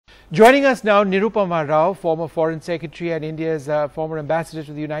Joining us now, Nirupama Rao, former Foreign Secretary and India's former Ambassador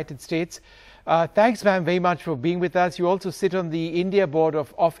to the United States. Thanks, ma'am, very much for being with us. You also sit on the India board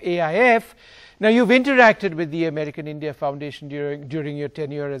of AIF. Now, you've interacted with the American India Foundation during your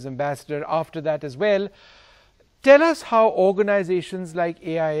tenure as ambassador, after that as well. Tell us how organizations like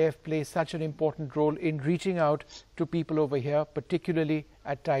AIF play such an important role in reaching out to people over here, particularly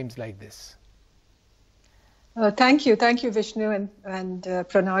at times like this. Thank you, Vishnu and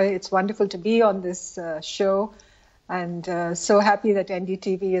Pranay. It's wonderful to be on this show, and so happy that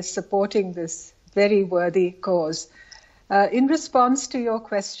NDTV is supporting this very worthy cause. In response to your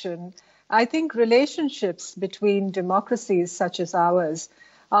question, I think relationships between democracies such as ours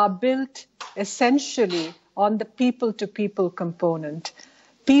are built essentially on the people-to-people component.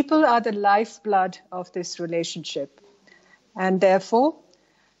 People are the lifeblood of this relationship, and therefore,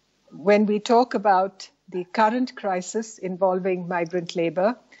 when we talk about the current crisis involving migrant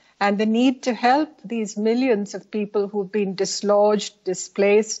labor and the need to help these millions of people who've been dislodged,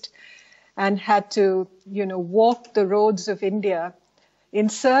 displaced, and had to, walk the roads of India in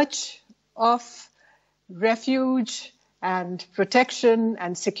search of refuge and protection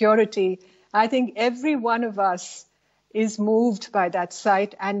and security, I think every one of us is moved by that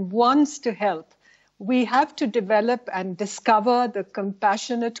sight and wants to help. We have to develop and discover the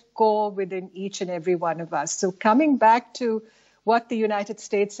compassionate core within each and every one of us. So coming back to what the United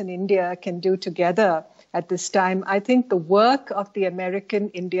States and India can do together at this time, I think the work of the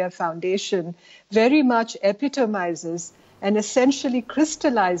American India Foundation very much epitomizes and essentially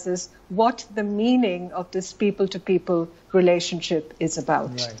crystallizes what the meaning of this people-to-people relationship is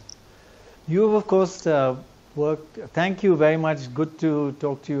about. Right. You've, of course, worked. Thank you very much. Good to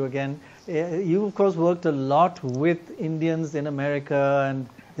talk to you again. You, of course, worked a lot with Indians in America and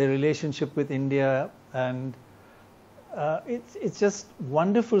their relationship with India, and it's just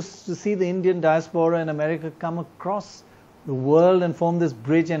wonderful to see the Indian diaspora in America come across the world and form this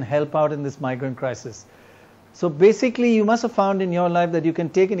bridge and help out in this migrant crisis. So basically, you must have found in your life that you can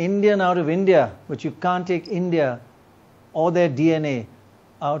take an Indian out of India, but you can't take India or their DNA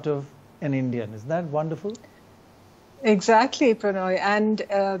out of an Indian. Is that wonderful? Exactly, Pranay.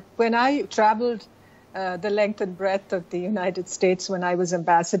 And when I traveled the length and breadth of the United States when I was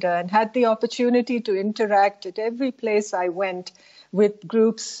ambassador and had the opportunity to interact at every place I went with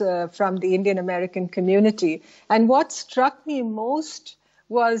groups from the Indian American community, and what struck me most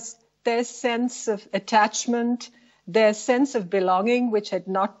was their sense of attachment, their sense of belonging, which had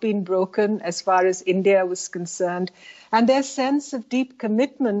not been broken as far as India was concerned, and their sense of deep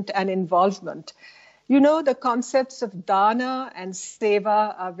commitment and involvement. The concepts of dana and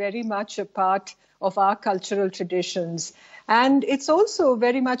seva are very much a part of our cultural traditions. And it's also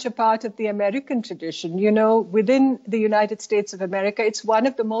very much a part of the American tradition. Within the United States of America, it's one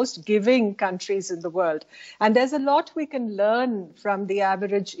of the most giving countries in the world. And there's a lot we can learn from the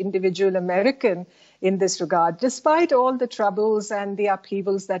average individual American in this regard, despite all the troubles and the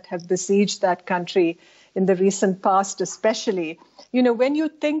upheavals that have besieged that country in the recent past especially. When you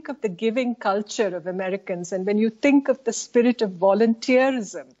think of the giving culture of Americans and when you think of the spirit of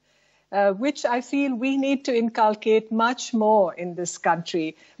volunteerism, which I feel we need to inculcate much more in this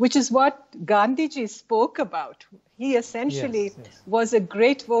country, which is what Gandhiji spoke about. He essentially was a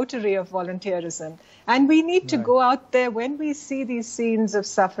great votary of volunteerism. And we need to go out there when we see these scenes of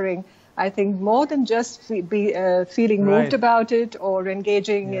suffering, I think more than just feeling moved about it or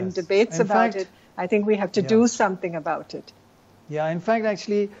engaging in debates about it. I think we have to do something about it. Yeah, in fact,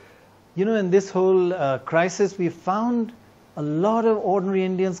 actually, in this whole crisis, we found a lot of ordinary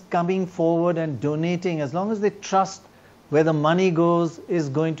Indians coming forward and donating, as long as they trust where the money goes is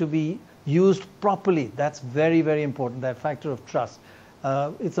going to be used properly. That's very, very important, that factor of trust.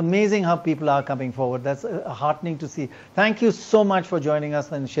 It's amazing how people are coming forward. That's heartening to see. Thank you so much for joining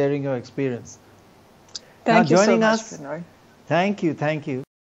us and sharing your experience. Thank you so much, Pranay. Thank you.